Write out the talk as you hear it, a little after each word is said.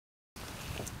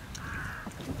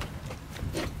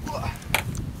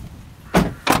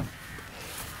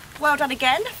well done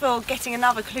again for getting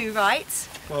another clue right.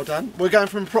 Well done. We're going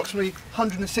from approximately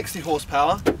 160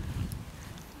 horsepower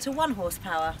to 1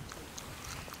 horsepower.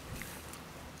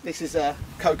 This is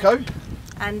Coco.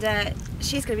 And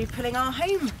she's going to be pulling our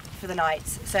home for the night.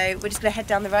 So we're just going to head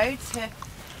down the road to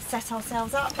set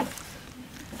ourselves up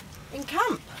in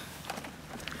camp.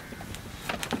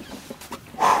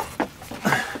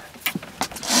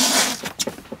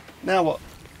 Now what?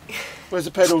 Where's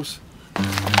the pedals?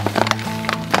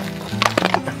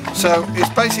 So it's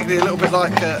basically a little bit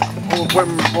like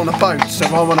when we're on a boat. So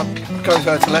if I want to go to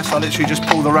the left, I literally just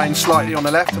pull the rein slightly on the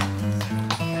left. And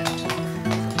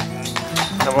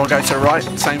I want to go to the right,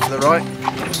 same for the right.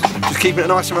 Just keeping it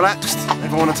nice and relaxed.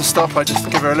 If I wanted to stop, I just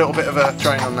give her a little bit of a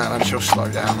drain on that and she'll slow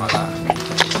down like that.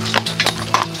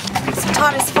 So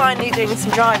Tyler's finally doing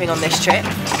some driving on this trip.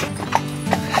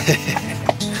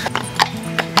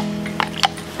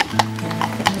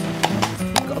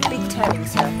 We've got a big turning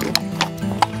circle.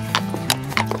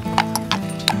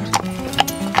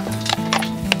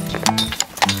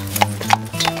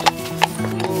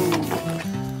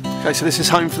 Okay, so this is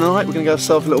home for the night. We're going to go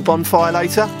ourselves a little bonfire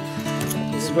later.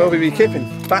 This is where we'll be keeping.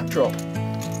 Backdrop.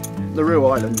 The real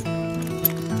island.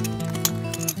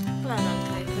 Well done,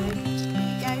 Coco.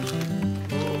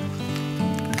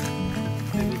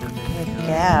 There you go. Good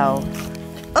girl.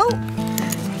 Oh!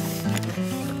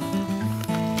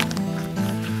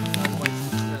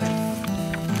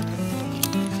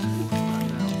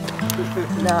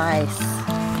 Nice.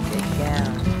 Good girl.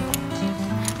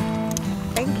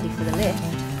 Thank you for the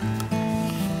lift.